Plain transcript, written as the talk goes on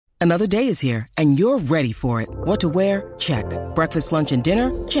Another day is here, and you're ready for it. What to wear? Check. Breakfast, lunch, and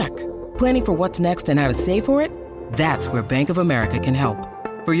dinner? Check. Planning for what's next and how to save for it? That's where Bank of America can help.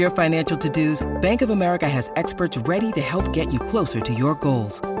 For your financial to-dos, Bank of America has experts ready to help get you closer to your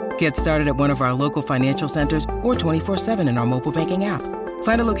goals. Get started at one of our local financial centers or 24/7 in our mobile banking app.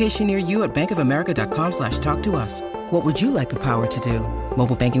 Find a location near you at bankofamerica.com/talktous. What would you like the power to do?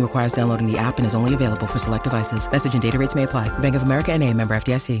 Mobile banking requires downloading the app and is only available for select devices. Message and data rates may apply. Bank of America N.A., member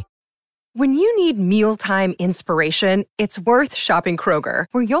FDIC. When you need mealtime inspiration, it's worth shopping Kroger,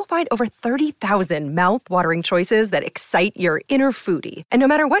 where you'll find over 30,000 mouth-watering choices that excite your inner foodie. And no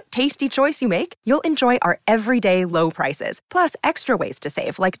matter what tasty choice you make, you'll enjoy our everyday low prices, plus extra ways to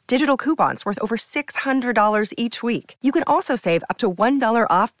save, like digital coupons worth over $600 each week. You can also save up to $1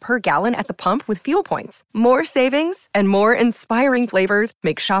 off per gallon at the pump with fuel points. More savings and more inspiring flavors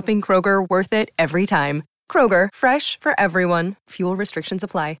make shopping Kroger worth it every time. Kroger, fresh for everyone. Fuel restrictions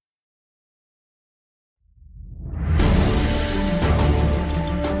apply.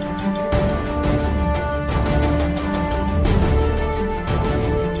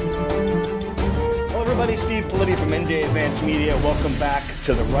 Everybody, Steve Politi from NJ Advanced Media. Welcome back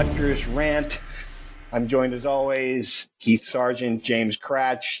to the Rutgers Rant. I'm joined as always, Keith Sargent, James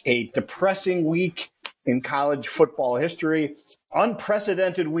Cratch. A depressing week in college football history.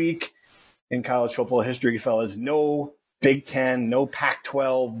 Unprecedented week in college football history, fellas. No Big Ten, no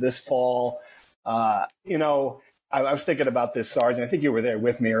Pac-12 this fall. I was thinking about this, Sargent. I think you were there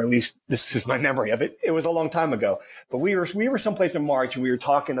with me, or at least this is my memory of it. It was a long time ago. But we were someplace in March, and we were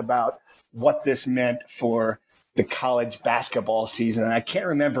talking about what this meant for the college basketball season. And I can't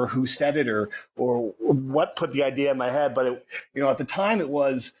remember who said it or what put the idea in my head, but at the time it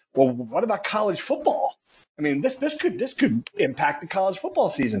was, well, what about college football? I mean, this could impact the college football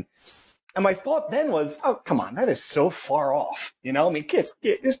season. And my thought then was, oh, come on, that is so far off. Kids,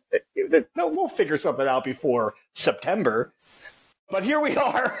 we'll figure something out before September. But here we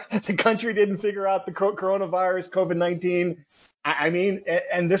are. The country didn't figure out the coronavirus, COVID-19. I mean,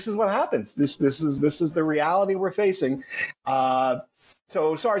 and this is what happens. This is the reality we're facing.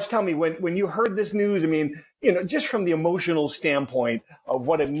 So, Sarge, tell me, when you heard this news, I mean, just from the emotional standpoint of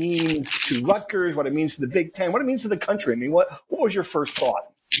what it means to Rutgers, what it means to the Big Ten, what it means to the country. I mean, what was your first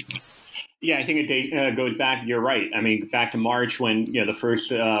thought? Yeah, I think it goes back. You're right. I mean, back to March when the first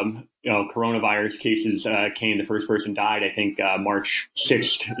coronavirus cases came. The first person died. I think March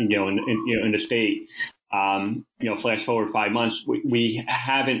 6th. In the state. Flash forward 5 months, we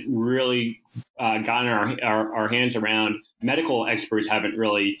haven't really gotten our hands around. Medical experts haven't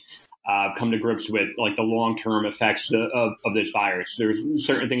really come to grips with like the long-term effects of this virus. There's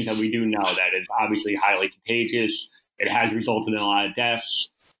certain things that we do know that it's obviously highly contagious. It has resulted in a lot of deaths.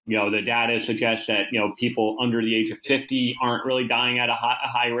 The data suggests that, people under the age of 50 aren't really dying at a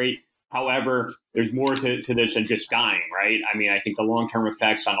high rate. However, there's more to this than just dying, right? I mean, I think the long-term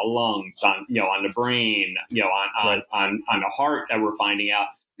effects on the lungs, on the brain, on the heart that we're finding out,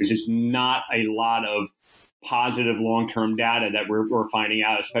 there's just not a lot of positive long-term data that we're finding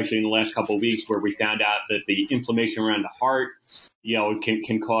out, especially in the last couple of weeks, where we found out that the inflammation around the heart,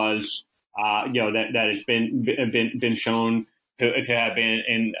 can cause, that has been shown to have been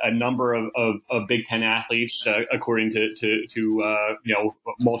in a number of Big Ten athletes, according to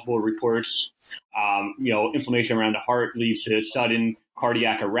multiple reports. Inflammation around the heart leads to sudden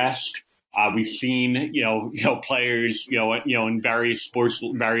cardiac arrest. We've seen, players, in various sports,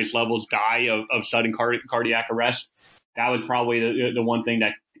 various levels die of sudden cardiac arrest. That was probably the one thing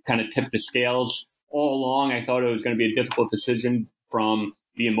that kind of tipped the scales. All along, I thought it was going to be a difficult decision from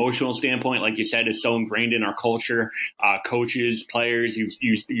the emotional standpoint. Like you said, is so ingrained in our culture. Coaches, players,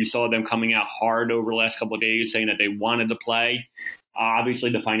 you saw them coming out hard over the last couple of days saying that they wanted to play. Obviously,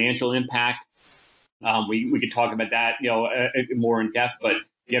 the financial impact, we could talk about that, more in depth, but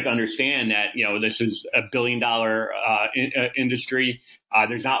you have to understand that, this is $1 billion industry.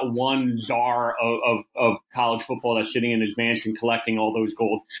 There's not one czar of college football that's sitting in his mansion collecting all those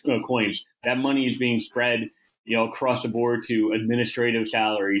gold coins. That money is being spread across the board to administrative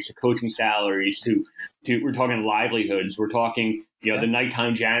salaries, to coaching salaries, to we're talking livelihoods. We're talking, the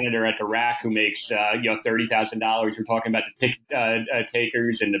nighttime janitor at the rack who makes, $30,000. We're talking about the ticket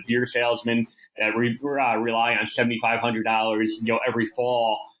takers and the beer salesmen that rely on $7,500, every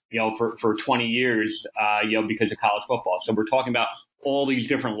fall, for 20 years, because of college football. So we're talking about all these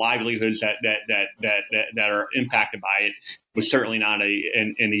different livelihoods that are impacted by it. Was certainly not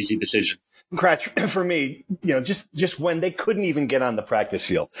an easy decision. Cratch, for me, just when they couldn't even get on the practice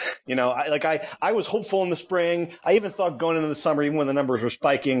field, I was hopeful in the spring. I even thought going into the summer, even when the numbers were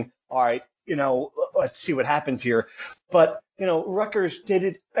spiking, all right, let's see what happens here. But Rutgers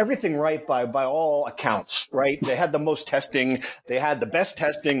did everything right by all accounts, right? They had the most testing, they had the best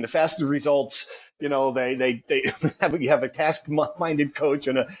testing, the fastest results. They you have a task-minded coach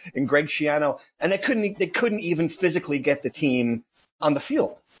and Greg Schiano, and they couldn't even physically get the team on the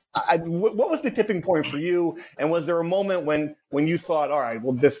field. What was the tipping point for you? And was there a moment when you thought, all right,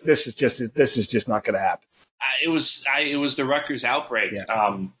 well, this is just not going to happen? It was the Rutgers outbreak.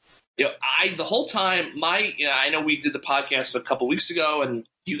 Yeah. The whole time, I know we did the podcast a couple weeks ago, and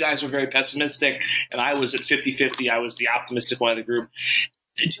you guys were very pessimistic, and I was at 50-50. I was the optimistic one of the group.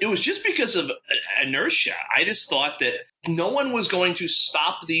 It was just because of inertia. I just thought that no one was going to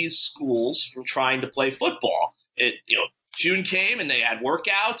stop these schools from trying to play football. June came and they had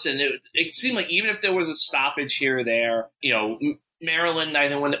workouts, and it seemed like even if there was a stoppage here or there, Maryland. I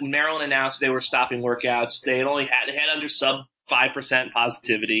think when Maryland announced they were stopping workouts, they had under sub 5%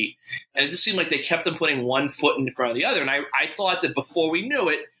 positivity, and it just seemed like they kept them putting one foot in front of the other. And I thought that before we knew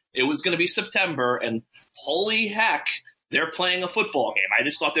it, it was going to be September, and holy heck, they're playing a football game. I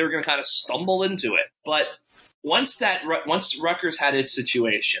just thought they were going to kind of stumble into it. But once Rutgers had its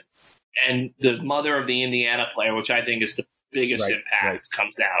situation, and the mother of the Indiana player, which I think is the biggest impact,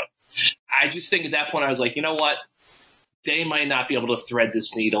 comes out, I just think at that point I was like, you know what? They might not be able to thread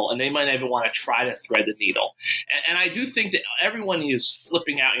this needle, and they might not even want to try to thread the needle. And I do think that everyone is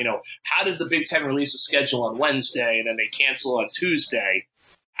flipping out, how did the Big Ten release a schedule on Wednesday and then they cancel on Tuesday?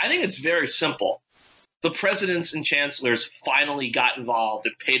 I think it's very simple. The presidents and chancellors finally got involved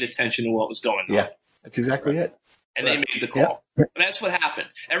and paid attention to what was going on. Yeah, that's exactly it. And they made the call. Yeah. And that's what happened.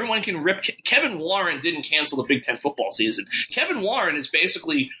 Everyone can rip. Kevin Warren didn't cancel the Big Ten football season. Kevin Warren is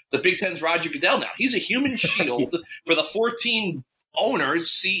basically the Big Ten's Roger Goodell now. He's a human shield for the 14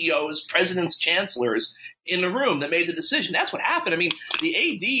 owners, CEOs, presidents, chancellors in the room that made the decision. That's what happened. I mean, the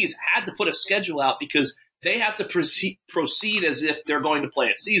ADs had to put a schedule out because they have to proceed as if they're going to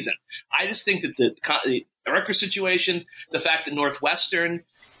play a season. I just think that the Rutgers situation, the fact that Northwestern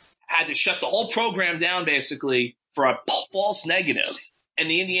had to shut the whole program down basically for a false negative, and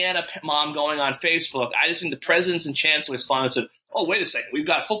the Indiana mom going on Facebook, I just think the presidents and chancellors finally said, oh, wait a second, we've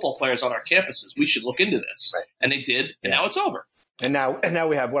got football players on our campuses. We should look into this. Right. And they did, and now it's over. And now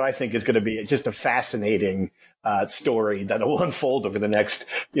we have what I think is going to be just a fascinating story that will unfold over the next,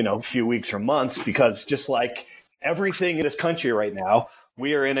 few weeks or months, because just like everything in this country right now,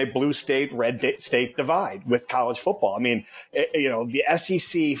 we are in a blue state, red state divide with college football. I mean, the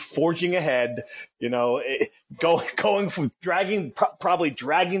SEC forging ahead, going from probably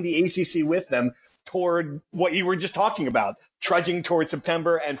dragging the ACC with them toward what you were just talking about, trudging toward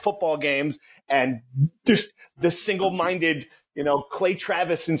September and football games, and just the single-minded, Clay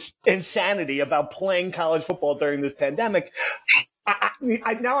Travis insanity about playing college football during this pandemic.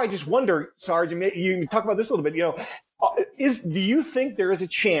 Now I just wonder, Sarge, and you talk about this a little bit, do you think there is a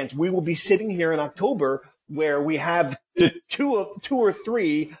chance we will be sitting here in October where we have the two or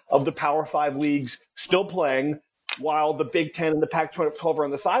three of the Power 5 leagues still playing while the Big Ten and the Pac-12 are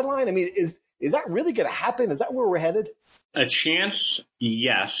on the sideline? I mean, is that really going to happen? Is that where we're headed? A chance,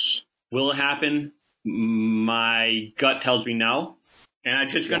 yes. Will it happen? My gut tells me no. And I'm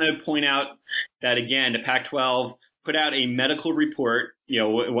just going to point out that, again, the Pac-12 put out a medical report,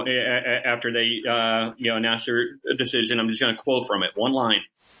 after they, announced their decision. I'm just going to quote from it, one line.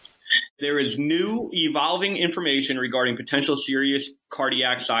 There is new evolving information regarding potential serious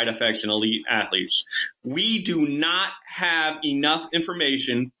cardiac side effects in elite athletes. We do not have enough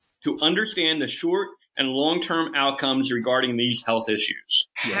information to understand the short and long-term outcomes regarding these health issues.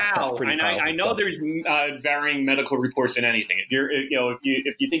 Yeah, how? And I know there's varying medical reports in anything.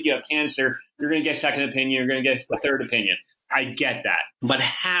 If you think you have cancer, you're going to get second opinion. You're going to get a third opinion. I get that. But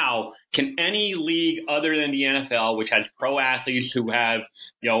how can any league other than the NFL, which has pro athletes who have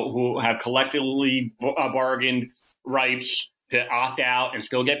collectively bargained rights to opt out and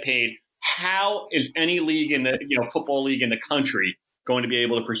still get paid, how is any league in the football league in the country going to be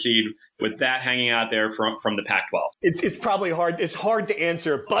able to proceed with that hanging out there from the Pac-12? It's probably hard. It's hard to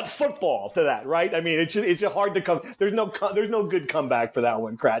answer, but football to that, right? I mean, it's hard to come. There's no good comeback for that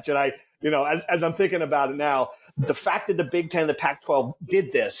one, Cratch. And as I'm thinking about it now, the fact that the Big Ten and the Pac-12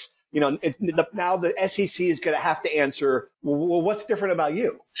 did this, now the SEC is going to have to answer, well, what's different about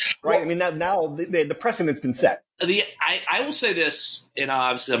you, right? Well, I mean, now the precedent's been set. I will say this, and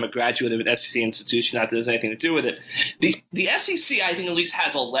obviously I'm a graduate of an SEC institution, not that there's anything to do with it. The SEC, I think, at least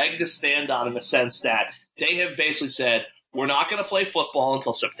has a leg to stand on in the sense that they have basically said, we're not going to play football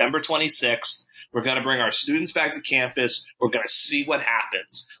until September 26th. We're going to bring our students back to campus. We're going to see what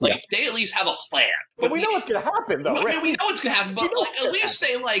happens. Like, they at least have a plan. But we know what's going to happen, though. Right? We know what's going to happen, but like, at least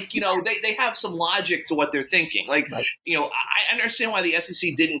they, like, you know, they have some logic to what they're thinking. Like, you know, I understand why the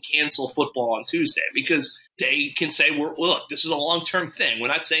SEC didn't cancel football on Tuesday, because they can say, look, this is a long-term thing. We're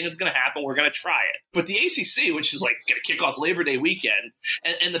not saying it's going to happen. We're going to try it. But the ACC, which is like going to kick off Labor Day weekend,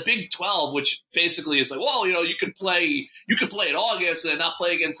 and the Big 12, which basically is like, well, you know, you could play in August and not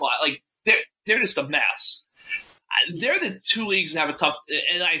play again until, like, they're just a mess. They're the two leagues that have a tough,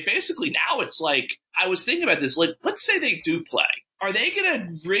 and I basically now it's like, I was thinking about this, like, let's say they do play. Are they going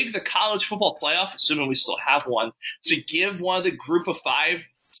to rig the college football playoff, assuming we still have one, to give one of the group of five,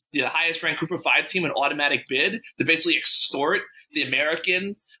 the highest ranked group of five team, an automatic bid to basically extort the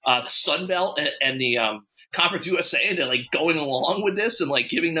American, the Sun Belt, and the Conference USA into, like, going along with this and, like,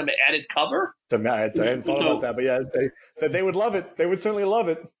 giving them added cover? I hadn't thought about that, but yeah, they would love it. They would certainly love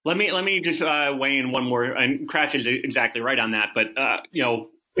it. Let me just weigh in one more, and Cratch is exactly right on that. But you know,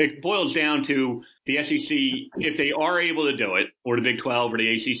 it boils down to the SEC, if they are able to do it, or the Big 12, or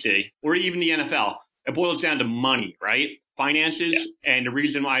the ACC, or even the NFL. It boils down to money, right? Finances, and the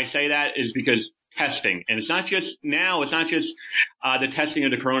reason why I say that is because testing, and it's not just the testing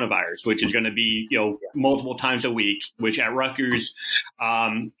of the coronavirus, which is going to be, you know, multiple times a week, which at Rutgers,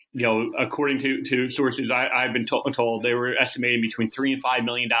 you know, according to sources I've been told, they were estimating between $3 and $5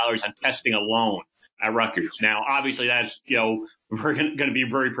 million on testing alone at Rutgers. Now, obviously, that's, you know, we're going to be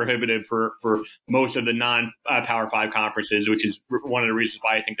very prohibitive for most of the non-Power 5 conferences, which is one of the reasons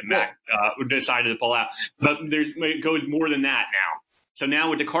why I think the MAC decided to pull out. But it goes more than that now. So now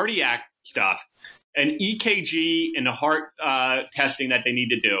with the cardiac stuff, an EKG and the heart testing that they need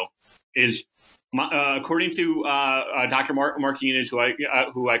to do is, according to Dr. Martinez, who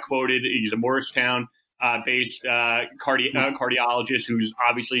I quoted, he's a Morristown based cardiologist who's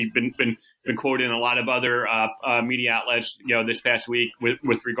obviously been quoted in a lot of other media outlets, you know, this past week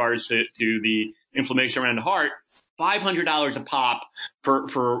with regards to the inflammation around the heart. $500 a pop for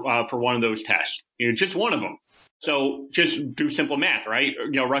one of those tests, you know, just one of them. So just do simple math, right?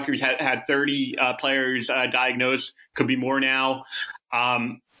 You know, Rutgers had 30 players diagnosed, could be more now.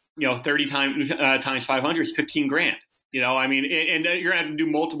 You know, 30 times 500 is $15,000. You know, I mean, and you're going to have to do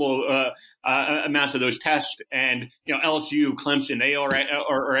multiple amounts of those tests. And, you know, LSU, Clemson, they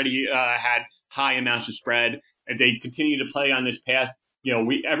already had high amounts of spread. And they continue to play on this path. You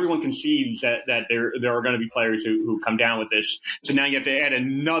know, everyone conceives that there are going to be players who come down with this. So now you have to add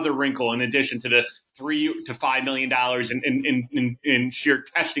another wrinkle in addition to the $3 to $5 million in sheer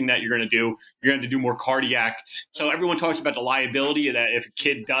testing that you're going to do. You're going to do more cardiac. So everyone talks about the liability that if a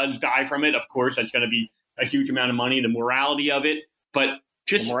kid does die from it, of course, that's going to be a huge amount of money, the morality of it. But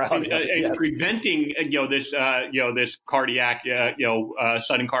just preventing, this cardiac,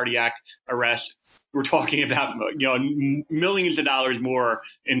 sudden cardiac arrest. We're talking about, you know, millions of dollars more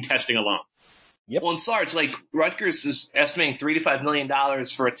in testing alone. Yep. Well, and Sarge, like, Rutgers is estimating $3 to $5 million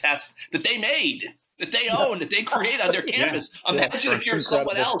for a test that they made, that they own, that they create on their campus. Imagine if you're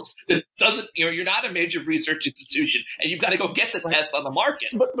someone else that doesn't, you know, you're not a major research institution and you've got to go get the test on the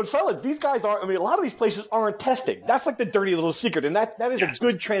market. But fellas, these guys aren't, I mean, a lot of these places aren't testing. That's like the dirty little secret. And that is a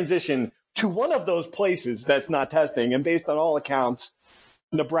good transition to one of those places that's not testing. And based on all accounts,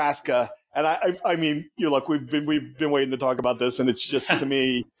 Nebraska. And I mean, you look, we've been waiting to talk about this, and it's just, to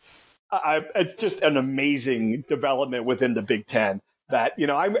me, it's just an amazing development within the Big Ten. That, you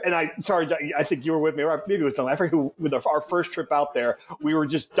know, sorry, I think you were with me, or maybe it was I forget who, with our first trip out there, we were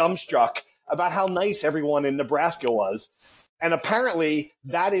just dumbstruck about how nice everyone in Nebraska was. And apparently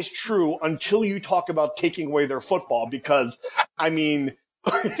that is true until you talk about taking away their football, because, I mean,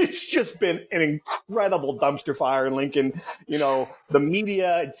 it's just been an incredible dumpster fire in Lincoln. You know, the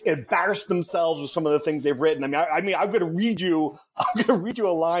media embarrassed themselves with some of the things they've written. I mean, I'm going to read you a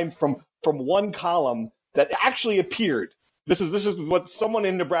line from one column that actually appeared. This is what someone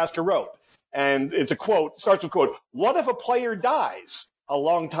in Nebraska wrote. And it's a quote, starts with quote, "What if a player dies? A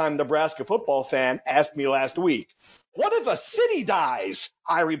longtime Nebraska football fan asked me last week. What if a city dies?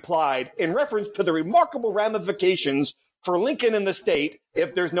 I replied, in reference to the remarkable ramifications for Lincoln and the state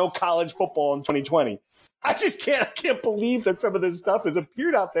if there's no college football in 2020. I can't believe that some of this stuff has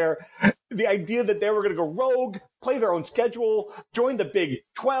appeared out there. The idea that they were going to go rogue, play their own schedule, join the Big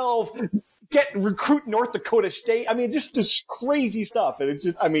 12, recruit North Dakota State. I mean, just this crazy stuff. And it's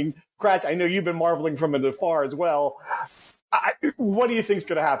just, I mean, Kratz, I know you've been marveling from it afar as well. What do you think's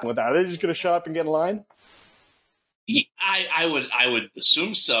going to happen with that? Are they just going to shut up and get in line? I would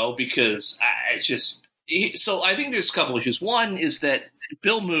assume so, because so I think there's a couple issues. One is that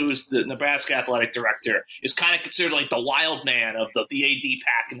Bill Moos, the Nebraska athletic director, is kind of considered like the wild man of the AD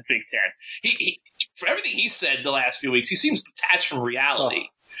pack in the Big Ten. He for everything he said the last few weeks, he seems detached from reality.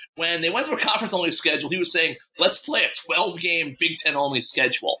 When they went to a conference-only schedule, he was saying, let's play a 12-game Big Ten-only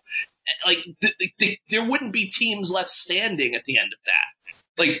schedule. Like, there wouldn't be teams left standing at the end of that.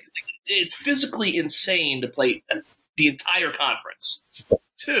 Like, it's physically insane to play the entire conference.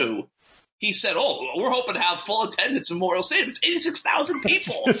 2, he said, we're hoping to have full attendance in Memorial Stadium. It's 86,000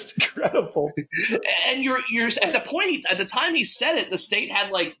 people. It's incredible. And you're at the point, at the time he said it, the state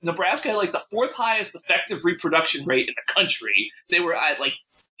had Nebraska had the 4th highest effective reproduction rate in the country. They were at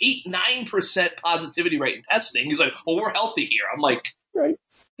 8-9% positivity rate in testing. He's like, well, we're healthy here. I'm like, right.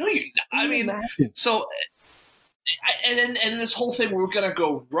 No, I mean, so, and this whole thing, we're going to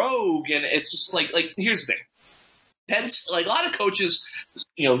go rogue. And it's just here's the thing. Pence, a lot of coaches,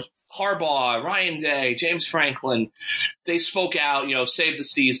 Harbaugh, Ryan Day, James Franklin, they spoke out, save the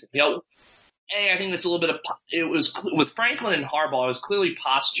season. I think it's a little bit it was with Franklin and Harbaugh, it was clearly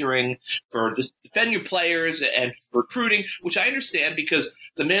posturing for defend your players and recruiting, which I understand because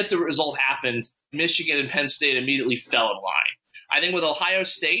the minute the result happened, Michigan and Penn State immediately fell in line. I think with Ohio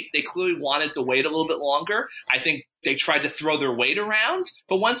State, they clearly wanted to wait a little bit longer. I think they tried to throw their weight around,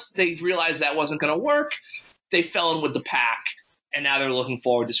 but once they realized that wasn't going to work, they fell in with the pack, and now they're looking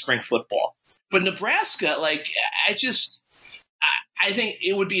forward to spring football. But Nebraska, I think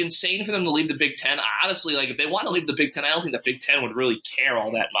it would be insane for them to leave the Big Ten. Honestly, if they want to leave the Big Ten, I don't think the Big Ten would really care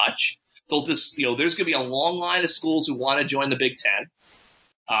all that much. They'll just, there's going to be a long line of schools who want to join the Big Ten.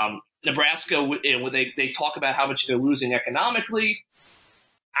 Nebraska, when they talk about how much they're losing economically,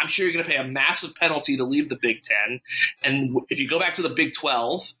 I'm sure you're going to pay a massive penalty to leave the Big Ten. And if you go back to the Big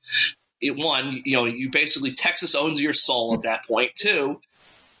 12, you basically Texas owns your soul at that point. 2,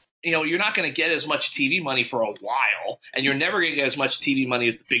 you're not going to get as much TV money for a while, and you're never going to get as much TV money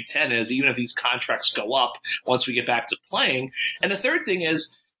as the Big Ten is, even if these contracts go up once we get back to playing. And the third thing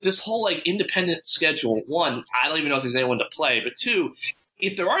is this whole independent schedule. 1, I don't even know if there's anyone to play, but 2,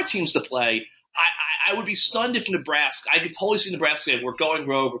 if there are teams to play, I would be stunned if Nebraska – I could totally see Nebraska if we're going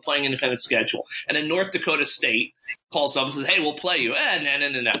rogue, we're playing independent schedule. And then North Dakota State calls up and says, hey, we'll play you.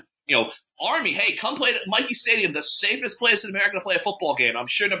 No. Army, hey, come play at Mikey Stadium, the safest place in America to play a football game. I'm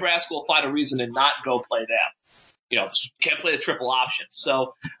sure Nebraska will find a reason to not go play them. Can't play the triple option.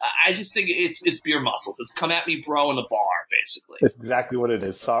 So I just think it's beer muscles. It's come at me, bro, in the bar, basically. It's exactly what it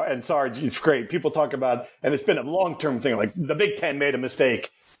is. And Sarge, it's great. People talk about, and it's been a long-term thing, the Big Ten made a mistake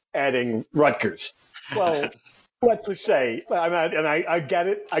adding Rutgers. Well, let's just say, I get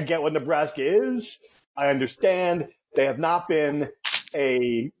it. I get what Nebraska is. I understand. They have not been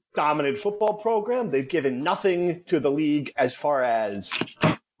a dominant football program. They've given nothing to the league as far as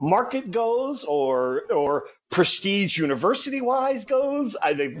market goes or prestige university wise goes.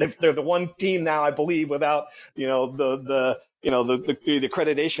 I think they're the one team now, I believe, without the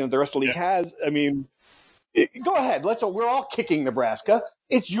accreditation that the rest of the league has. I mean, go ahead. We're all kicking Nebraska.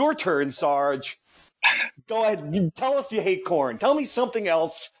 It's your turn, Sarge. Go ahead. Tell us you hate corn. Tell me something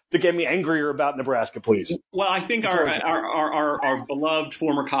else to get me angrier about Nebraska, please. Well, I think our beloved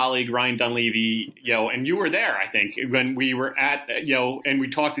former colleague, Ryan Dunleavy, and you were there, I think, when we were at, and we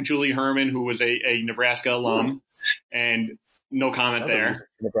talked to Julie Herman, who was a Nebraska alum, and no comment there.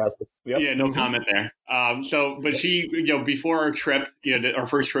 Nebraska. Yep. Yeah, no comment there. But she, before our trip, our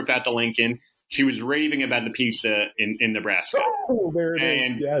first trip out to Lincoln, she was raving about the pizza in Nebraska. Oh, there it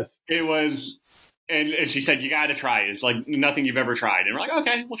is. Yes. It was... And she said, you got to try it. It's like nothing you've ever tried. And we're like,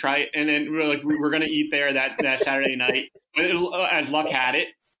 okay, we'll try it. And then we're going to eat there that Saturday night. But as luck had it,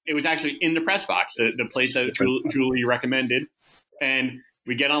 it was actually in the press box, the place that Julie recommended. And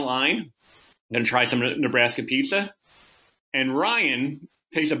we get online, going to try some Nebraska pizza. And Ryan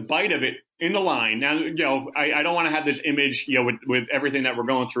takes a bite of it in the line. Now, I don't want to have this image, with everything that we're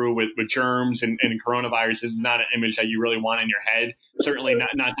going through with germs and coronavirus. This is not an image that you really want in your head. Certainly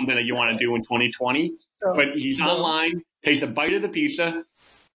not something that you want to do in 2020. But he's online, takes a bite of the pizza,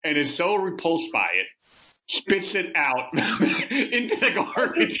 and is so repulsed by it, spits it out into the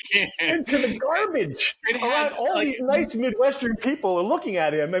garbage can. Into the garbage. All these nice Midwestern people are looking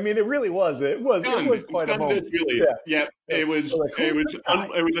at him. I mean, it really was. It was quite a moment. Yeah. It was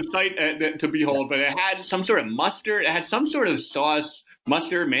a sight to behold. But it had some sort of mustard. It had some sort of sauce,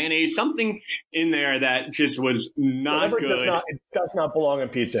 mustard, mayonnaise, something in there that just was not good. It does not belong on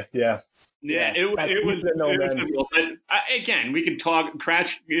pizza. Yeah. Yeah, it was difficult. But again, we could talk.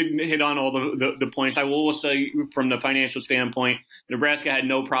 Cratch hit on all the points. I will say, from the financial standpoint, Nebraska had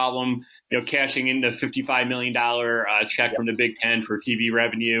no problem, cashing in the $55 million check from the Big Ten for TV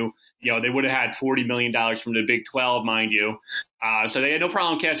revenue. they would have had $40 million from the Big 12, mind you. So they had no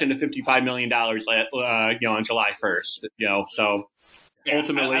problem cashing the $55 million, on July 1st. So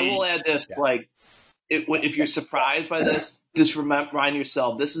ultimately, I will add this: if you're surprised by this, just remind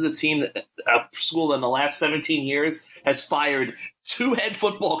yourself this is a team a school that in the last 17 years has fired 2 head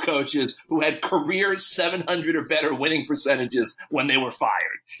football coaches who had career 700 or better winning percentages when they were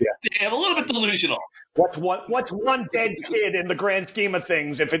fired. Yeah. They're a little bit delusional. What's one dead kid in the grand scheme of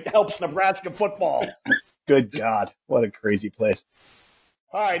things if it helps Nebraska football? Good God, what a crazy place.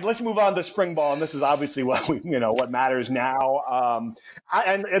 All right, let's move on to spring ball, and this is obviously what matters now.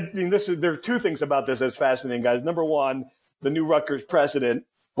 There are 2 things about this that's fascinating, guys. Number one, the new Rutgers president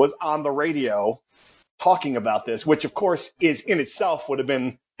was on the radio talking about this, which of course is in itself would have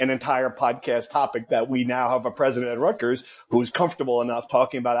been an entire podcast topic, that we now have a president at Rutgers who's comfortable enough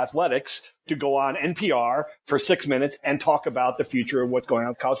talking about athletics to go on NPR for 6 minutes and talk about the future of what's going on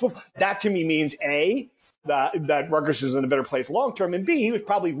with college football. That to me means A, that Rutgers is in a better place long term, and B, he was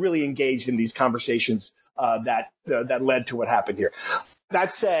probably really engaged in these conversations that led to what happened here.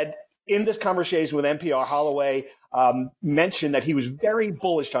 That said, in this conversation with NPR, Holloway mentioned that he was very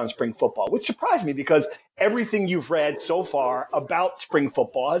bullish on spring football, which surprised me because everything you've read so far about spring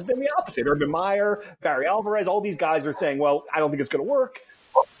football has been the opposite. Urban Meyer, Barry Alvarez, all these guys are saying, well, I don't think it's going to work.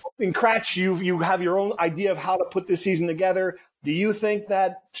 In Kratch, you have your own idea of how to put this season together. Do you think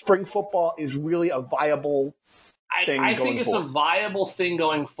that spring football is really a viable thing going forward? I think it's a viable thing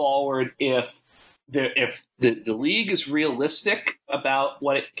going forward if the league is realistic about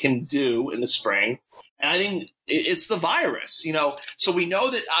what it can do in the spring. And I think it's the virus, So we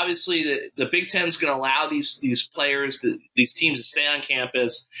know that obviously the Big Ten is going to allow these players, these teams to stay on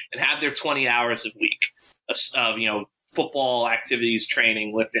campus and have their 20 hours a week of football activities,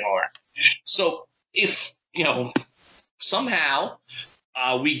 training, lifting, all that. So if, somehow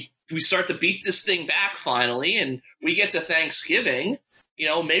we start to beat this thing back finally and we get to Thanksgiving,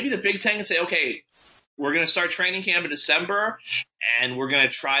 maybe the Big Ten can say, okay, we're going to start training camp in December and we're going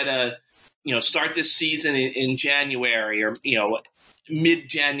to try to, start this season in January or,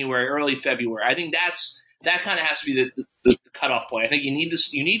 mid-January, early February. I think that kind of has to be the cutoff point. I think you need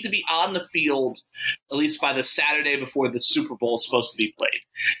to be on the field at least by the Saturday before the Super Bowl is supposed to be played.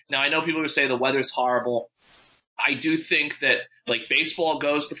 Now, I know people who say the weather's horrible. I do think that baseball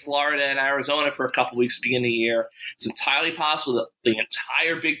goes to Florida and Arizona for a couple weeks at the beginning of the year. It's entirely possible that the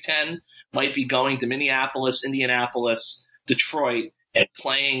entire Big Ten might be going to Minneapolis, Indianapolis, Detroit, and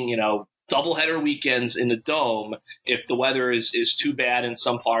playing, doubleheader weekends in the Dome if the weather is too bad in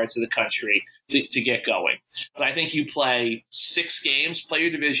some parts of the country to get going. But I think you play 6 games, play your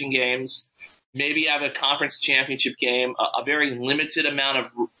division games, maybe have a conference championship game, a very limited amount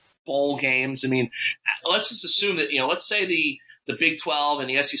of bowl games. I mean, let's just assume that, let's say the Big 12 and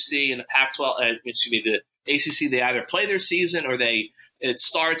the SEC and the Pac-12, the ACC, they either play their season or it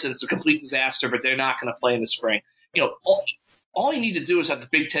starts and it's a complete disaster, but they're not going to play in the spring. All you need to do is have the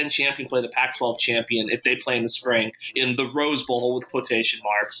Big Ten champion play the Pac-12 champion if they play in the spring in the Rose Bowl with quotation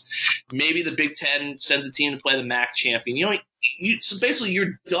marks. Maybe the Big Ten sends a team to play the MAC champion. So basically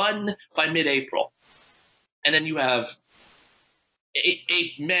you're done by mid-April. And then you have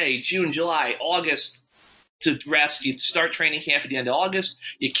May, June, July, August to rest. You start training camp at the end of August.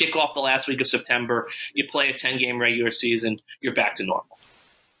 You kick off the last week of September. You play a 10-game regular season. You're back to normal.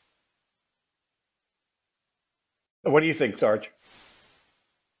 What do you think, Sarge?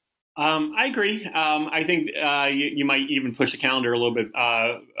 I agree. I think you might even push the calendar a little bit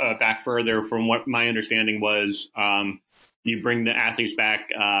back further from what my understanding was. You bring the athletes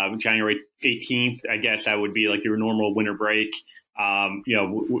back January 18th. I guess that would be like your normal winter break,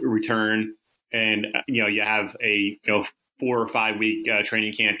 return. And, you have a 4 or 5 week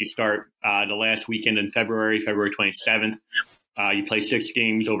training camp. You start the last weekend in February 27th. You play 6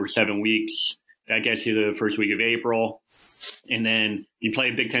 games over 7 weeks. That gets you to the first week of April. And then you play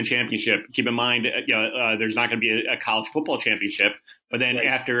a Big Ten championship. Keep in mind, there's not going to be a college football championship. But then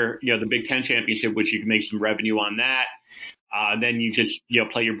after, the Big Ten championship, which you can make some revenue on that, then you just,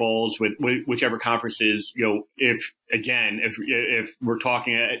 play your bowls with whichever conferences, if we're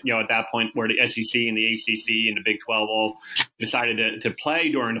talking, at that point where the SEC and the ACC and the Big 12 all decided to play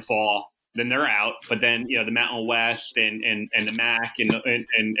during the fall, then they're out. But then, the Mountain West and the MAC and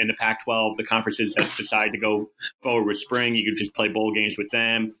the Pac-12, the conferences that decide to go forward with spring, you could just play bowl games with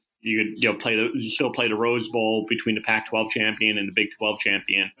them. You could, still play the Rose Bowl between the Pac-12 champion and the Big 12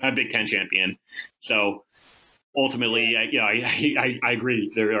 champion, Big 10 champion. So ultimately, I agree.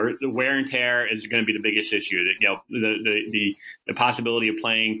 The wear and tear is going to be the biggest issue. The possibility of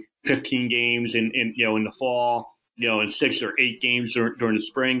playing 15 games in the fall, and 6 or 8 games during the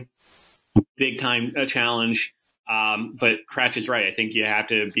spring. big time challenge. But Cratch is right. I think you have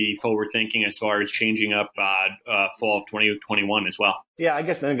to be forward thinking as far as changing up fall of 2021 as well. Yeah, I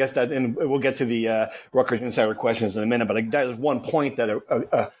guess that, and we'll get to the Rutgers Insider questions in a minute. But that is one point that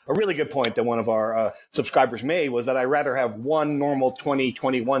a really good point that one of our subscribers made was that I'd rather have one normal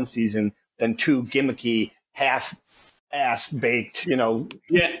 2021 season than two gimmicky half-ass baked.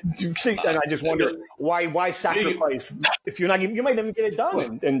 Yeah. See, and I just wonder why sacrifice if you're not you might never get it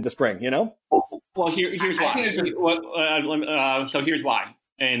done in the spring. Well, here's why. So here's why,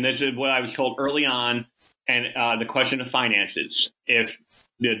 and this is what I was told early on, and the question of finances. If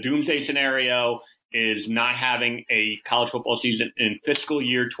the doomsday scenario is not having a college football season in fiscal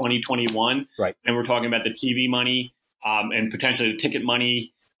year 2021, right, and we're talking about the TV money and potentially the ticket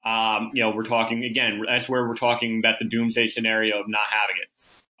money, we're talking again. That's where we're talking about the doomsday scenario of not having it.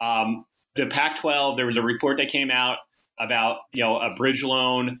 The Pac-12, there was a report that came out about a bridge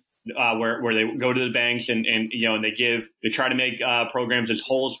loan. Where they go to the banks and they try to make programs as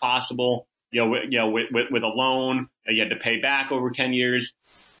whole as possible, with a loan that you had to pay back over 10 years.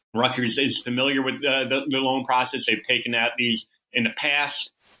 Rutgers is familiar with the loan process. They've taken out these in the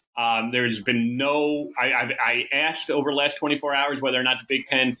past. There's been I asked over the last 24 hours whether or not the Big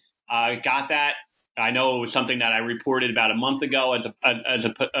Ten got that. I know it was something that I reported about a month ago as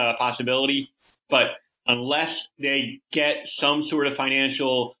a possibility, but unless they get some sort of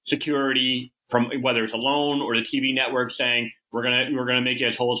financial security from whether it's a loan or the TV network saying we're gonna make it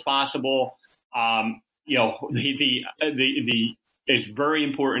as whole as possible, it's very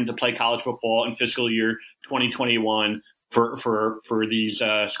important to play college football in fiscal year 2021 for these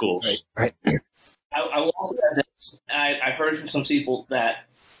schools. Right. I will also add this. I've heard from some people that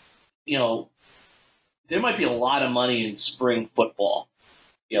there might be a lot of money in spring football.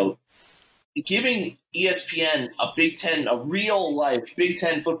 Giving ESPN a real life Big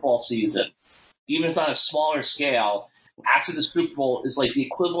Ten football season, even if it's on a smaller scale, after the Super Bowl is like the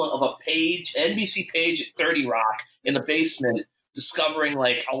equivalent of NBC page at 30 Rock in the basement, discovering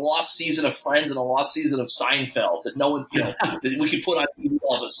like a lost season of Friends and a lost season of Seinfeld that no one, that we could put on TV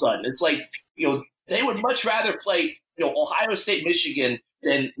all of a sudden. It's like, they would much rather play, Ohio State, Michigan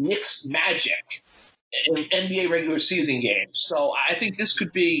than Knicks Magic in NBA regular season games. So I think this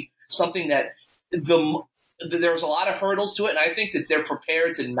could be something that there's a lot of hurdles to it, and I think that they're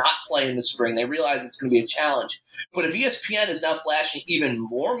prepared to not play in the spring. They realize it's going to be a challenge. But if ESPN is now flashing even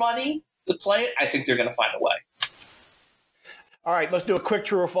more money to play it, I think they're going to find a way. All right, let's do a quick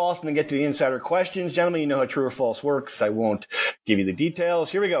true or false and then get to the insider questions. Gentlemen, you know how true or false works. I won't give you the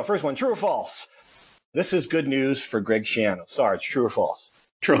details. Here we go. First one, true or false? This is good news for Greg Schiano. Sarge, true or false?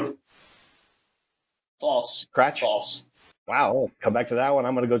 True. False. Cratch? False. Wow, come back to that one.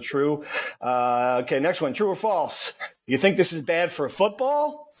 I'm going to go true. Okay, next one, true or false? You think this is bad for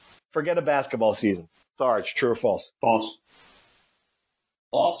football? Forget a basketball season. Sarge, true or false? False.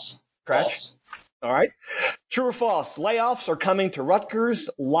 False. Cratch? False. All right. True or false? Layoffs are coming to Rutgers.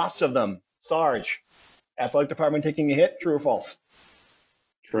 Lots of them. Sarge, athletic department taking a hit. True or false?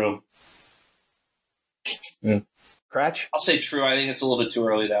 True. Cratch? I'll say true. I think it's a little bit too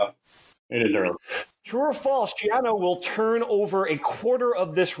early, though. It is early. True or false? Schiano will turn over a quarter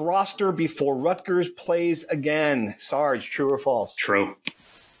of this roster before Rutgers plays again. Sarge, true or false? True.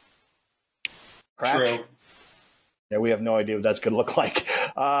 Cratch? True. Yeah, we have no idea what that's going to look like.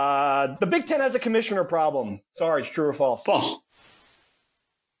 The Big Ten has a commissioner problem. Sarge, true or false? False.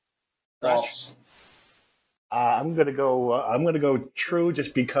 False. I'm going to go true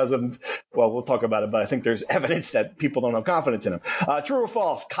just because of, well, we'll talk about it, but I think there's evidence that people don't have confidence in him. True or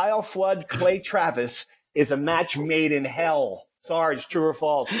false? Kyle Flood, Clay Travis is a match made in hell. Sarge, true or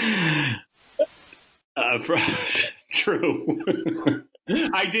false? True.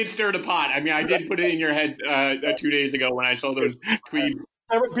 I did stir the pot. I mean, I did put it in your head 2 days ago when I saw those tweets.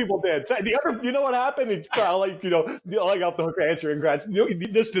 People did. The other, you know what happened? It's kind of like, I got the hook answering grants.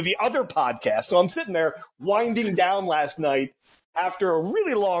 This to the other podcast. So I'm sitting there winding down last night after a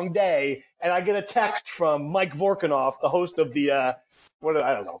really long day, and I get a text from Mike Vorkanoff, the host of the I don't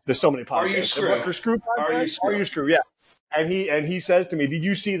know. There's so many podcasts. Are you screw? Yeah. And he says to me, "Did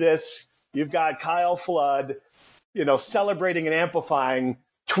you see this? You've got Kyle Flood, celebrating and amplifying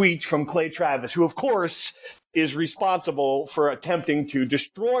tweets from Clay Travis, who of course is responsible for attempting to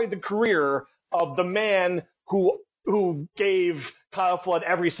destroy the career of the man who gave Kyle Flood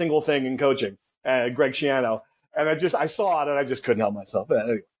every single thing in coaching, Greg Schiano." And I saw it and I just couldn't help myself.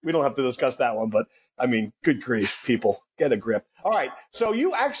 We don't have to discuss that one, but I mean, good grief, people, get a grip. All right. So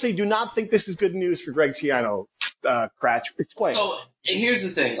you actually do not think this is good news for Greg Schiano, Cratch. Explain. So here's the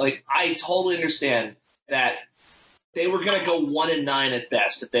thing. Like, I totally understand that they were going to go 1-9 at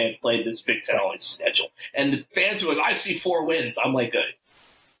best if they had played this Big Ten only schedule. And the fans were like, I see 4 wins. I'm like,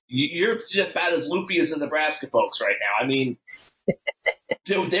 you're just about as loopy as the Nebraska folks right now. I mean,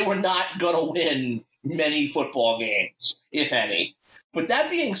 they were not going to win many football games, if any. But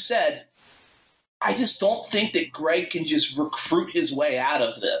that being said, I just don't think that Greg can just recruit his way out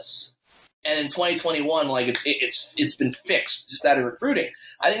of this. And in 2021, like it's been fixed just out of recruiting.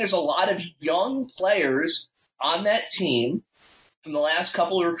 I think there's a lot of young players on that team from the last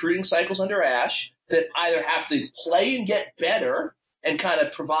couple of recruiting cycles under Ash that either have to play and get better and kind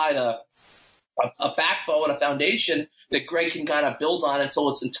of provide a backbone, a foundation that Greg can kind of build on until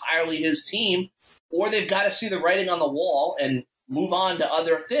it's entirely his team, or they've got to see the writing on the wall and move on to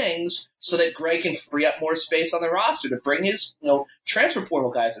other things so that Greg can free up more space on the roster to bring his, transfer portal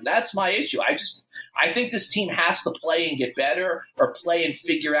guys in. That's my issue. I think this team has to play and get better, or play and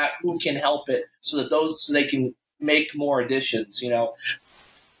figure out who can help it so they can make more additions.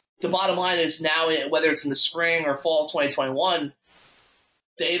 The bottom line is now, whether it's in the spring or fall of 2021,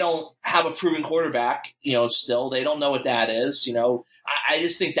 they don't have a proven quarterback, still. They don't know what that is. I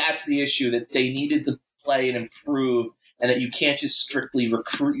just think that's the issue, that they needed to play and improve, and that you can't just strictly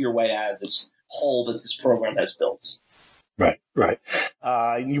recruit your way out of this hole that this program has built. Right.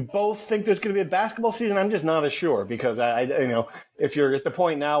 You both think there's going to be a basketball season? I'm just not as sure, because if you're at the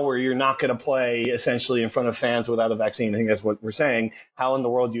point now where you're not going to play essentially in front of fans without a vaccine, I think that's what we're saying. How in the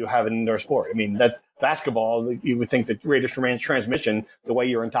world do you have an indoor sport? I mean, that basketball, you would think that rate of transmission, the way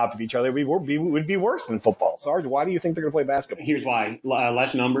you're on top of each other, would be worse than football. Sarge, why do you think they're going to play basketball? Here's why: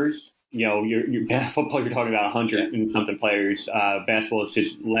 less numbers. Football, you're talking about 100 and something players. Basketball is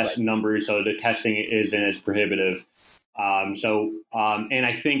just less numbers, so the testing isn't as prohibitive. And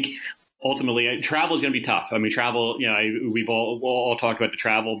I think ultimately travel is going to be tough. I mean, travel, we've all talked about the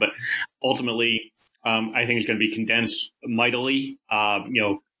travel, but ultimately, I think it's going to be condensed mightily.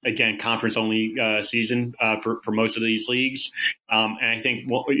 Again, conference only season for most of these leagues, and I think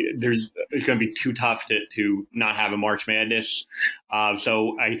it's going to be too tough to not have a March Madness.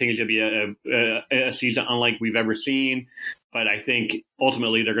 So I think it's going to be a season unlike we've ever seen. But I think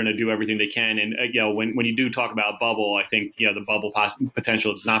ultimately they're going to do everything they can. And when you do talk about bubble, I think the bubble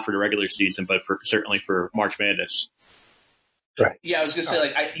potential is not for the regular season, but certainly for March Madness. Right. Yeah, I was going to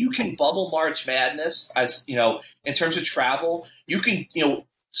say, you can bubble March Madness as in terms of travel. You can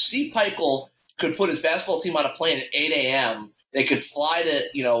Steve Peichel could put his basketball team on a plane at 8 a.m. They could fly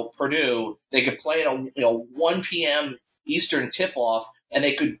to Purdue. They could play at a 1 p.m. Eastern tip-off, and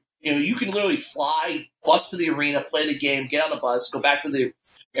they could you can literally fly, bus to the arena, play the game, get on the bus, go back to the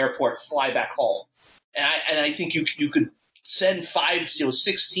airport, fly back home. And I think you could send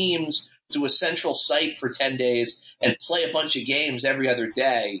 6 teams to a central site for 10 days and play a bunch of games every other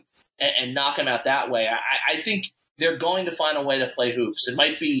day and knock them out that way. I think they're going to find a way to play hoops. It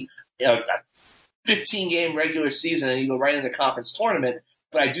might be a 15-game regular season and you go right into the conference tournament,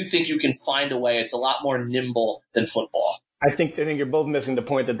 but I do think you can find a way. It's a lot more nimble than football. I think you're both missing the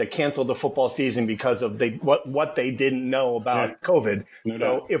point that they canceled the football season because of what they didn't know about COVID. No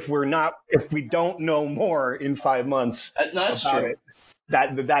doubt. So if we don't know more in 5 months that's about true. it,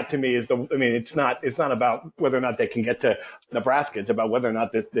 that to me is it's not about whether or not they can get to Nebraska. It's about whether or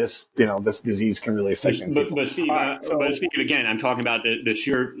not this disease can really affect them. But Steve, again, I'm talking about the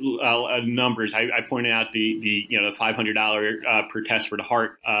sheer numbers. I pointed out the $500 per test for the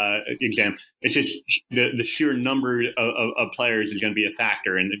heart exam. It's just the sheer number of players is going to be a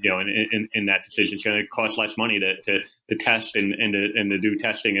factor in that decision. It's going to cost less money to test and to do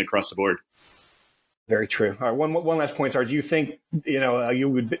testing across the board. Very true. All right, one last point, Sarge. You think, you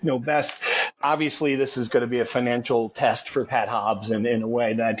would know best. Obviously, this is going to be a financial test for Pat Hobbs in a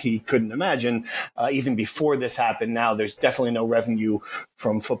way that he couldn't imagine even before this happened. Now, there's definitely no revenue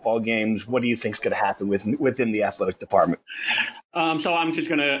from football games. What do you think is going to happen within the athletic department? So I'm just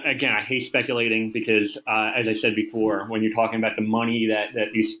going to, again, I hate speculating because, as I said before, when you're talking about the money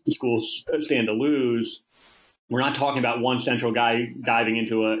that these schools stand to lose, we're not talking about one central guy diving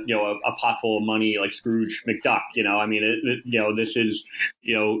into a pot full of money like Scrooge McDuck. This is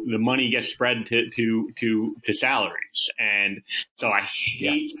the money gets spread to salaries, and so I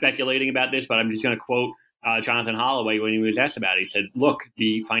hate speculating about this, but I'm just going to quote Jonathan Holloway when he was asked about it. He said, "Look,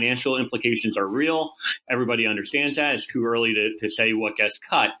 the financial implications are real. Everybody understands that. It's too early to say what gets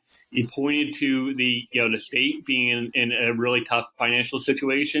cut." He pointed to the state being in a really tough financial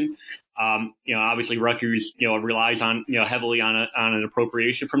situation. Obviously Rutgers, relies on, heavily on an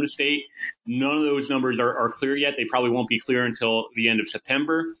appropriation from the state. None of those numbers are clear yet. They probably won't be clear until the end of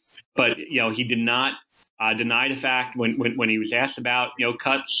September. But, he did not deny the fact when he was asked about,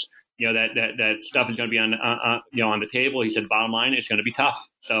 cuts, that stuff is going to be on the table. He said, bottom line, it's going to be tough.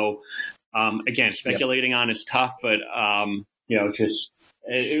 So again, speculating on is tough, but we're not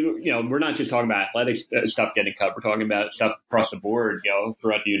just talking about athletic stuff getting cut. We're talking about stuff across the board,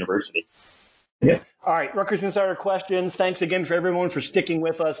 throughout the university. Yeah. All right. Rutgers Insider questions. Thanks again for everyone for sticking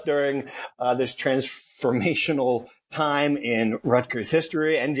with us during this transformational time in Rutgers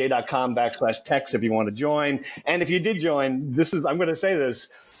history. NJ.com/text if you want to join. And if you did join, I'm going to say this.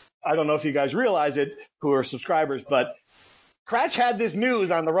 I don't know if you guys realize it who are subscribers, but Kratch had this news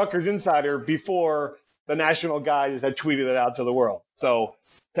on the Rutgers Insider before the national guys had tweeted it out to the world. So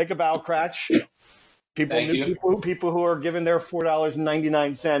take a bow, Kratch. People who are given their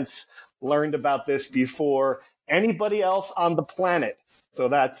 $4.99 learned about this before anybody else on the planet. So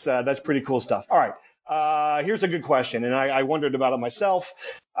that's pretty cool stuff. All right. Here's a good question, and I wondered about it myself.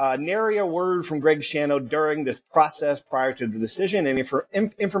 Nary a word from Greg Schiano during this process prior to the decision, and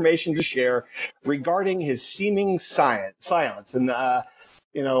information to share regarding his seeming silence. And,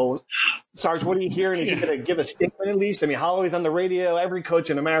 Sarge, what are you hearing? Is he going to give a statement at least? I mean, Holloway's on the radio. Every coach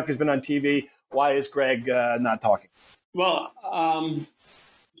in America has been on TV. Why is Greg not talking? Well,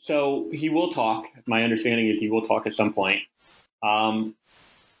 so he will talk. My understanding is he will talk at some point.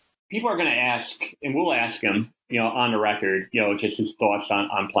 People are going to ask, and we'll ask him, on the record, just his thoughts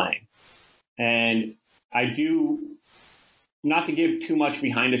on playing. And I do, not to give too much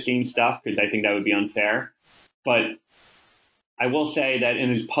behind the scenes stuff, because I think that would be unfair, but I will say that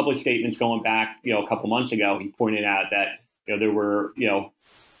in his public statements going back, a couple months ago, he pointed out that, there were,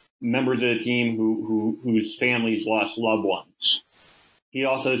 members of the team whose families lost loved ones. He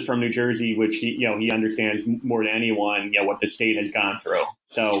also is from New Jersey, which he understands more than anyone, what the state has gone through.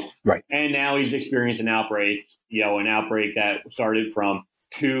 So, right. And now he's experienced an outbreak that started from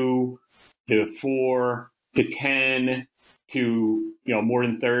 2 to 4 to 10 to, more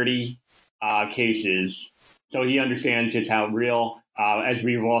than 30 cases. So he understands just how real. As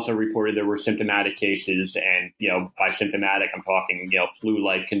we've also reported, there were symptomatic cases, and by symptomatic, I'm talking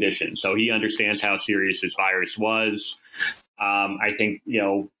flu-like conditions. So he understands how serious this virus was. I think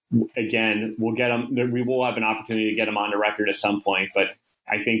again we will have an opportunity to get him on the record at some point, but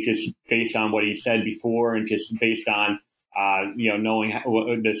I think just based on what he said before, and just based on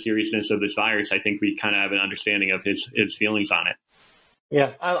knowing the seriousness of this virus, I think we kind of have an understanding of his feelings on it.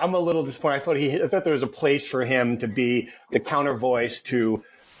 Yeah, I'm a little disappointed. I thought there was a place for him to be the counter voice to,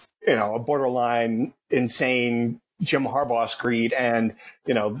 a borderline insane Jim Harbaugh screed, and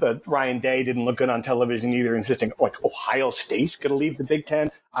the Ryan Day didn't look good on television either, insisting like Ohio State's going to leave the Big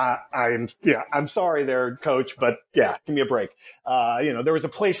Ten. I'm sorry there, coach, but give me a break. There was a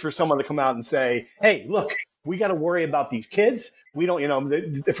place for someone to come out and say, hey, look, we got to worry about these kids. We don't,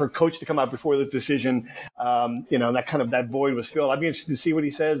 for a coach to come out before this decision, that void was filled. I'd be interested to see what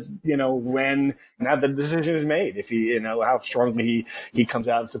he says, when now the decision is made, if he, how strongly he comes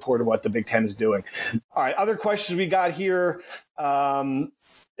out in support of what the Big Ten is doing. All right. Other questions we got here.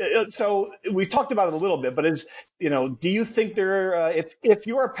 So we've talked about it a little bit, but do you think if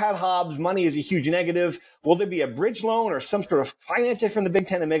you're Pat Hobbs, money is a huge negative, will there be a bridge loan or some sort of financing from the Big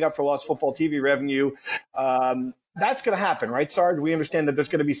Ten to make up for lost football TV revenue? That's going to happen, right, Sarge? We understand that there's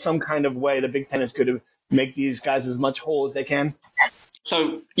going to be some kind of way the Big Ten is going to make these guys as much whole as they can.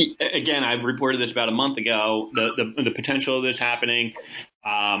 So again, I've reported this about a month ago, the potential of this happening.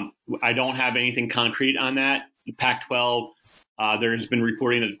 I don't have anything concrete on that. The Pac-12, there has been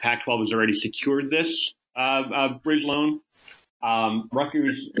reporting that the Pac-12 has already secured this bridge loan.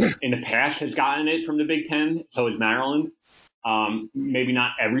 Rutgers in the past has gotten it from the Big Ten, so has Maryland. Maybe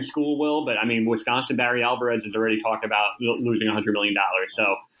not every school will, but I mean, Wisconsin, Barry Alvarez has already talked about losing $100 million.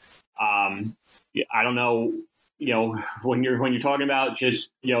 So I don't know, when you're talking about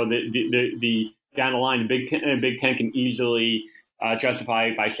just, the down the line, the Big Ten can easily justify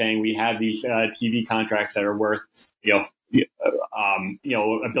it by saying we have these TV contracts that are worth, $1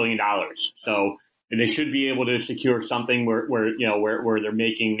 billion. So they should be able to secure something where they're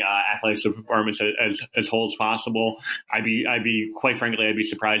making athletic performance as whole as possible. I'd be quite frankly, I'd be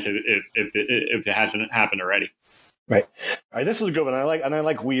surprised if it hasn't happened already. Right. All right. This is a good one. I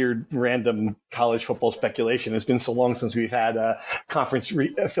like weird, random college football speculation. It's been so long since we've had conference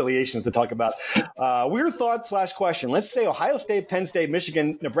affiliations to talk about. Weird thought / question. Let's say Ohio State, Penn State,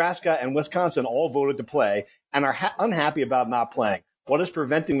 Michigan, Nebraska, and Wisconsin all voted to play and are unhappy about not playing. What is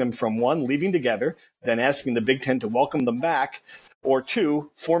preventing them from, 1, leaving together, then asking the Big Ten to welcome them back, or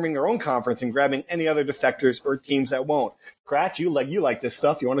 2, forming their own conference and grabbing any other defectors or teams that won't? Kratch, you like this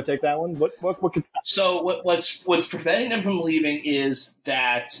stuff. You want to take that one? What could... So what's preventing them from leaving is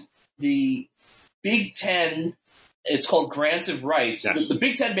that the Big Ten It's called grant of rights. Yes. The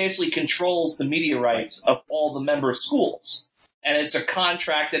Big Ten basically controls the media rights of all the member schools. And it's a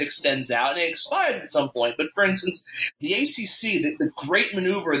contract that extends out, and it expires at some point. But for instance, the ACC, the great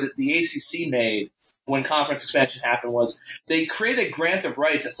maneuver that the ACC made when conference expansion happened was they created a grant of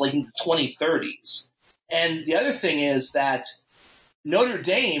rights that's like into the 2030s. And the other thing is that Notre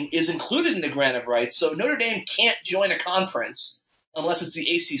Dame is included in the grant of rights, so Notre Dame can't join a conference unless it's the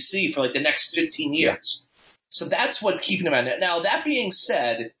ACC for like the next 15 years. So that's what's keeping them out. Now, that being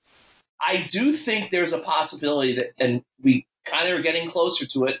said, I do think there's a possibility that, and we kind of are getting closer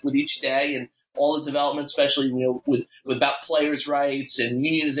to it with each day and all the development, especially with about players' rights and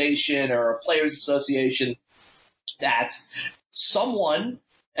unionization or a players' association, that someone,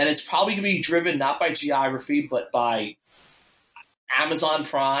 and it's probably going to be driven not by geography but by Amazon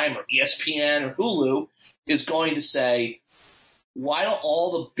Prime or ESPN or Hulu, is going to say, why don't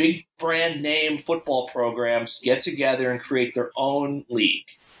all the big brand name football programs get together and create their own league?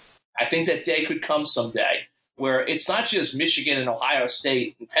 I think that day could come someday where it's not just Michigan and Ohio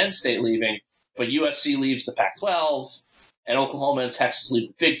State and Penn State leaving, but USC leaves the Pac-12, and Oklahoma and Texas leave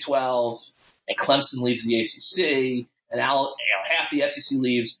the Big 12, and Clemson leaves the ACC, and half the SEC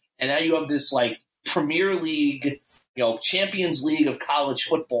leaves, and now you have this like Premier League, Champions League of college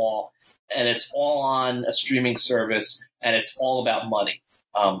football, and it's all on a streaming service, and it's all about money.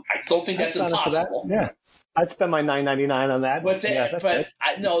 I don't think that's impossible. Yeah, I'd spend my $9.99 on that.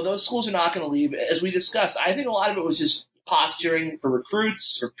 No, those schools are not going to leave. As we discussed, I think a lot of it was just posturing for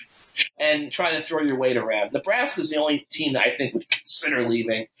recruits and trying to throw your weight around. Nebraska's the only team that I think would consider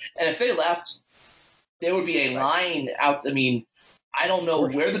leaving, and if they left, there would be a line out. I mean, I don't know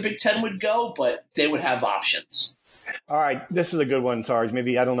where the Big Ten would go, but they would have options. All right, this is a good one, Sarge.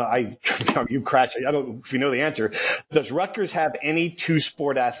 Maybe, I don't know. You Cratch. I don't know if you know the answer. Does Rutgers have any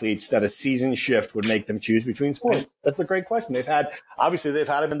two-sport athletes that a season shift would make them choose between sports? That's a great question. They've had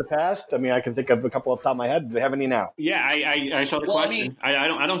them in the past. I mean, I can think of a couple off the top of my head. Do they have any now? Yeah, I saw the question.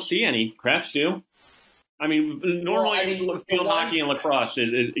 I don't see any. Cratch, do? I mean, normally field hockey and lacrosse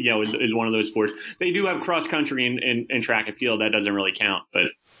is one of those sports. They do have cross country and track and field. That doesn't really count, but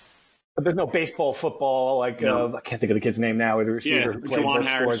there's no baseball, football. I can't think of the kid's name now. The receiver played both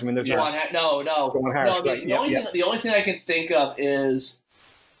sports. I mean, there's Juwan Harris. The only thing I can think of is,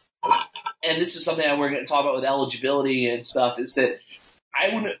 and this is something that we're going to talk about with eligibility and stuff, is that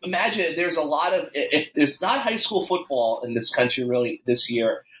I would imagine there's a lot of, if there's not high school football in this country really this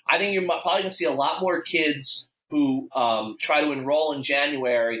year, I think you're probably going to see a lot more kids who try to enroll in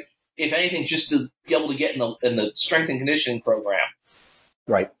January, if anything, just to be able to get in the strength and conditioning program.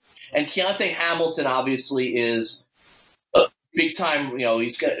 Right. And Keontae Hamilton obviously is a big time.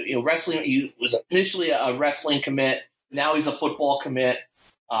 He's got wrestling. He was initially a wrestling commit. Now he's a football commit.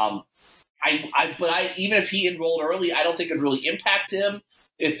 But even if he enrolled early, I don't think it would really impact him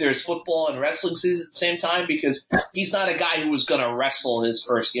if there's football and wrestling season at the same time, because he's not a guy who was going to wrestle his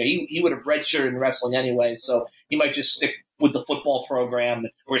first year. He would have redshirted in wrestling anyway, so he might just stick with the football program,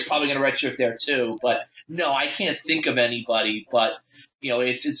 or he's probably going to redshirt there too. But no, I can't think of anybody. But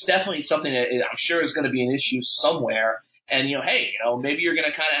it's definitely something that I'm sure is going to be an issue somewhere. And maybe you're going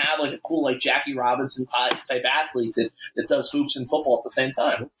to kind of have like a cool like Jackie Robinson type athlete that does hoops and football at the same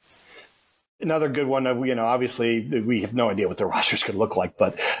time. Another good one, obviously we have no idea what the roster's going to look like,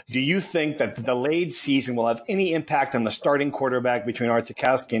 but do you think that the delayed season will have any impact on the starting quarterback between Art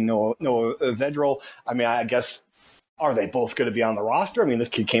Sikowski and Noah Vedral? I mean, I guess, are they both going to be on the roster? I mean, this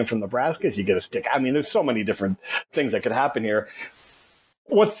kid came from Nebraska. Is he going to stick? I mean, there's so many different things that could happen here.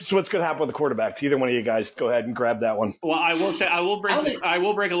 What's going to happen with the quarterbacks? Either one of you guys, go ahead and grab that one. Well, I will say I will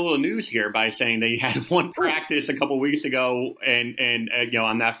break a little news here by saying they had one practice a couple weeks ago, and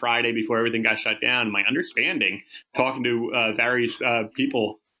on that Friday before everything got shut down. My understanding, talking to various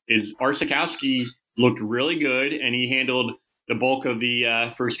people, is Art Sikowski looked really good, and he handled the bulk of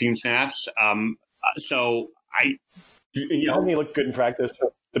the first team snaps. Hasn't he looked good in practice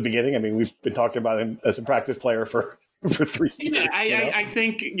at the beginning? I mean, we've been talking about him as a practice player for 3 years. Yeah, I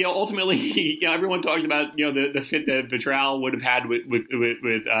think ultimately, everyone talks about the fit that Vetral would have had with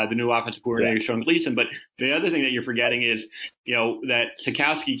the new offensive coordinator Sean Gleason. But the other thing that you're forgetting is that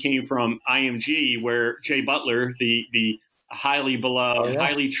Sikowski came from IMG, where Jay Butler, the highly beloved,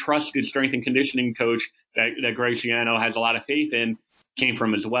 highly trusted strength and conditioning coach that Greg Schiano has a lot of faith in, came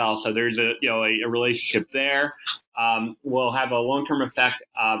from as well. So there's a relationship there. Will have a long-term effect.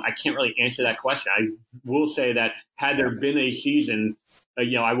 I can't really answer that question. I will say that had there been a season,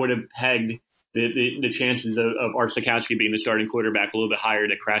 I would have pegged the chances of Art Sikowski being the starting quarterback a little bit higher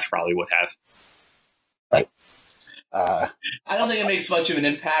than Cratch probably would have. Right. I don't think it makes much of an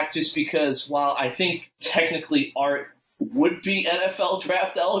impact, just because while I think technically Art would be NFL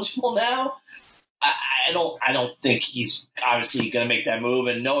draft eligible now, I don't think he's obviously going to make that move,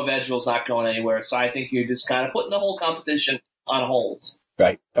 and Noah Vedril's not going anywhere. So I think you're just kind of putting the whole competition on hold.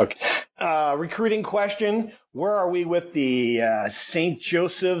 Right. Okay. Recruiting question. Where are we with the St.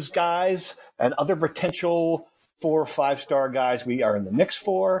 Joseph's guys and other potential 4 or 5-star guys we are in the mix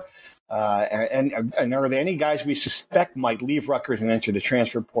for? And are there any guys we suspect might leave Rutgers and enter the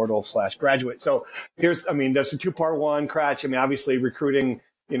transfer portal /graduate? So there's a 2-part one, Cratch. Obviously recruiting,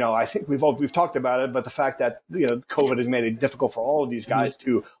 I think we've talked about it, but the fact that, COVID has made it difficult for all of these guys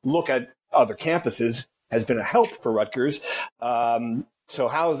to look at other campuses has been a help for Rutgers. So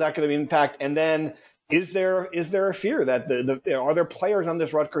how is that going to impact? And then is there a fear that are there players on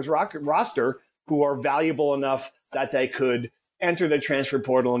this Rutgers roster who are valuable enough that they could enter the transfer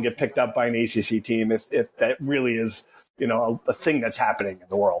portal and get picked up by an ACC team if that really is, a thing that's happening in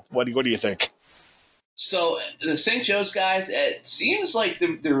the world? What do you think? So the St. Joe's guys, it seems like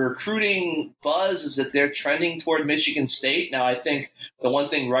the recruiting buzz is that they're trending toward Michigan State. Now, I think the one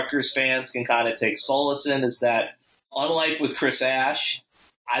thing Rutgers fans can kind of take solace in is that, unlike with Chris Ash,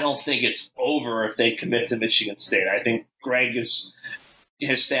 I don't think it's over if they commit to Michigan State. I think Greg his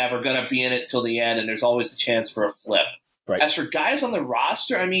staff are going to be in it till the end, and there's always a chance for a flip. Right. As for guys on the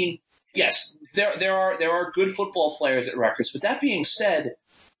roster, yes, there are good football players at Rutgers. But that being said,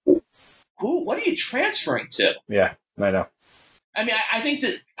 what are you transferring to? Yeah, I know. I think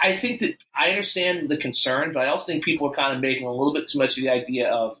that I understand the concern, but I also think people are kind of making a little bit too much of the idea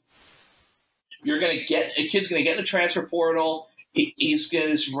of a kid's going to get in the transfer portal. He's going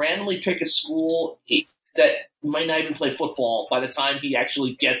to just randomly pick a school that might not even play football by the time he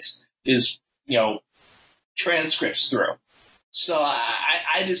actually gets his transcripts through. So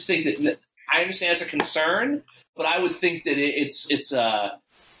I just think that I understand it's a concern, but I would think that it's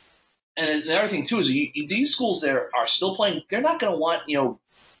and another thing too is these schools that are still playing, they're not going to want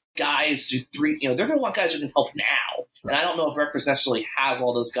guys they're going to want guys who can help now. And I don't know if Rutgers necessarily has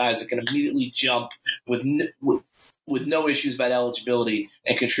all those guys that can immediately jump with no issues about eligibility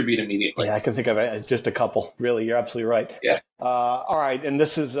and contribute immediately. Yeah, I can think of just a couple. Really, you're absolutely right. Yeah. All right, and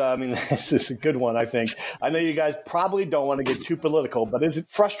this is, this is a good one, I think. I know you guys probably don't want to get too political, but is it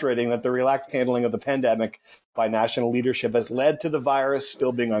frustrating that the relaxed handling of the pandemic by national leadership has led to the virus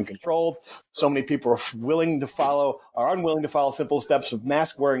still being uncontrolled? So many people are unwilling to follow simple steps of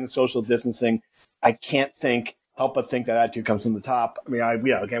mask wearing and social distancing. I can't help but think that attitude comes from the top.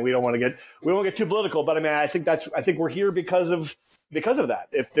 Again, we don't want to get too political, but I think we're here because of that.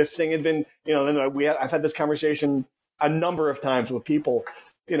 If this thing had been, I've had this conversation a number of times with people,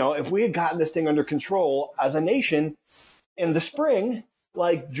 if we had gotten this thing under control as a nation in the spring,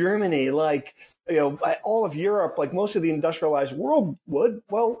 like Germany, like, all of Europe, like most of the industrialized world would,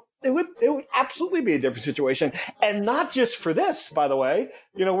 well, it would absolutely be a different situation. And not just for this, by the way.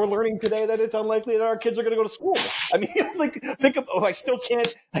 We're learning today that it's unlikely that our kids are going to go to school. Think of, I still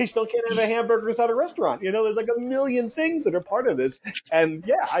can't have a hamburger without a restaurant. There's like a million things that are part of this. And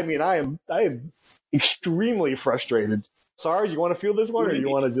yeah, I am extremely frustrated. Sarge, you want to field this one, or you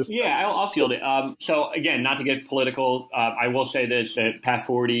want to just? Yeah, I'll field it. So again, not to get political, I will say this: that Pat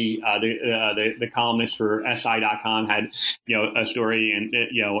Forty, the columnist for SI.com, had a story, and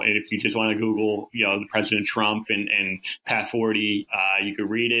and if you just want to Google the President Trump and Pat Forty, you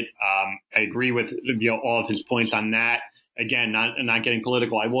could read it. I agree with all of his points on that. Again, not getting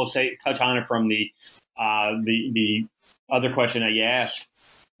political. I will touch on it from the other question that you asked.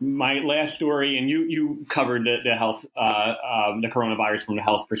 My last story, and you covered the health, the coronavirus from the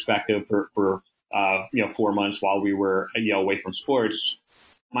health perspective for 4 months while we were away from sports.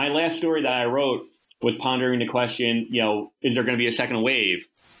 My last story that I wrote was pondering the question, is there going to be a second wave?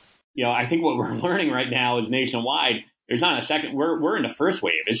 I think what we're learning right now is nationwide. There's not a second. We're in the first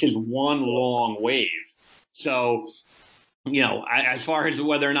wave. It's just one long wave. So. As far as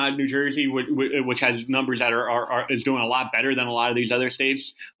whether or not New Jersey, which has numbers that is doing a lot better than a lot of these other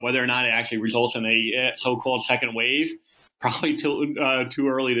states, whether or not it actually results in a so-called second wave, probably too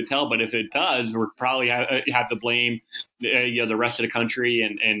early to tell. But if it does, we're probably have to blame the rest of the country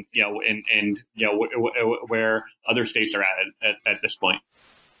and where other states are at this point.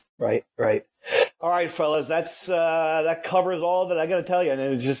 Right. All right, fellas, that covers all that I got to tell you, and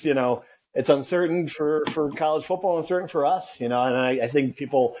it's just it's uncertain for college football, uncertain for us, and I think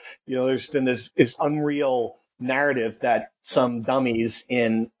people, there's been this unreal narrative that some dummies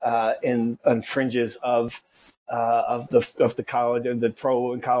in fringes of the college and the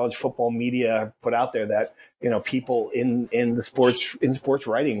pro and college football media put out there that, people in sports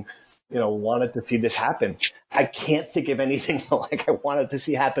writing wanted to see this happen. I can't think of anything like I wanted to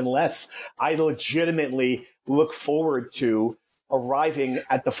see happen less. I legitimately look forward to arriving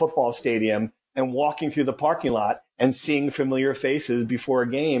at the football stadium and walking through the parking lot and seeing familiar faces before a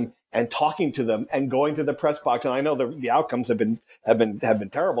game and talking to them and going to the press box. And I know the outcomes have been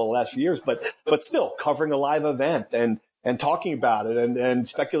terrible the last few years, but still covering a live event and talking about it and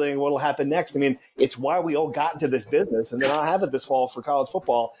speculating what will happen next. I mean, it's why we all got into this business, and then I'll have it this fall for college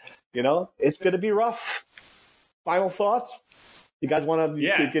football. It's going to be rough. Final thoughts? You guys want to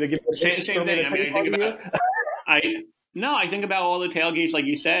give same thing. I mean, I think about all the tailgates, like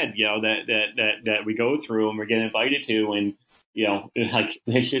you said, that we go through and we're getting invited to, and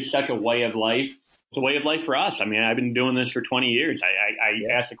it's just such a way of life. It's a way of life for us. I mean, I've been doing this for 20 years.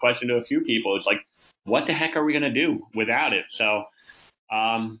 I asked the question to a few people. It's like, what the heck are we going to do without it? So,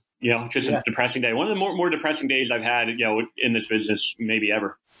 just a depressing day. One of the more depressing days I've had, in this business, maybe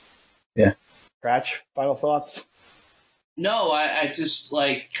ever. Yeah. Cratch, final thoughts? No, I just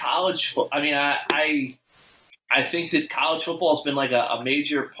like college. I mean, I think that college football has been like a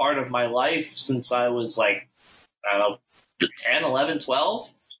major part of my life since I was like, I don't know, 10, 11,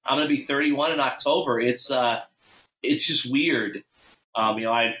 12. I'm going to be 31 in October. It's just weird.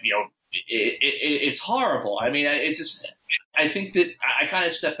 It's horrible. I mean, I think that I kind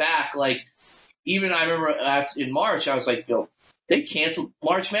of step back. Like, even I remember in March, I was like, they canceled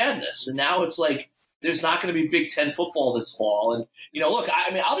March Madness. And now it's like, there's not going to be Big Ten football this fall. And, look,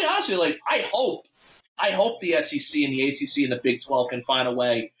 I mean, I'll be honest with you, like, I hope the SEC and the ACC and the Big 12 can find a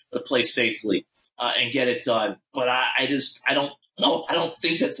way to play safely and get it done. But I don't know. I don't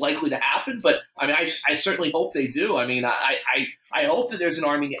think that's likely to happen. But I mean, I certainly hope they do. I mean, I hope that there's an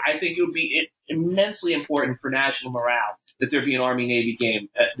Army. I think it would be immensely important for national morale that there be an Army-Navy game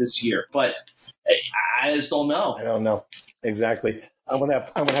this year. But I just don't know. I don't know. Exactly. I'm gonna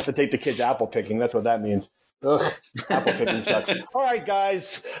have to take the kids apple picking. That's what that means. Ugh, apple picking sucks. All right,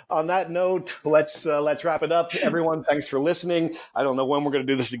 guys. On that note, let's wrap it up. Everyone, thanks for listening. I don't know when we're going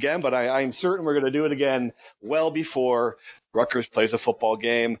to do this again, but I am certain we're going to do it again well before Rutgers plays a football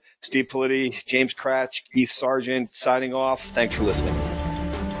game. Steve Politi, James Cratch, Keith Sargent signing off. Thanks for listening.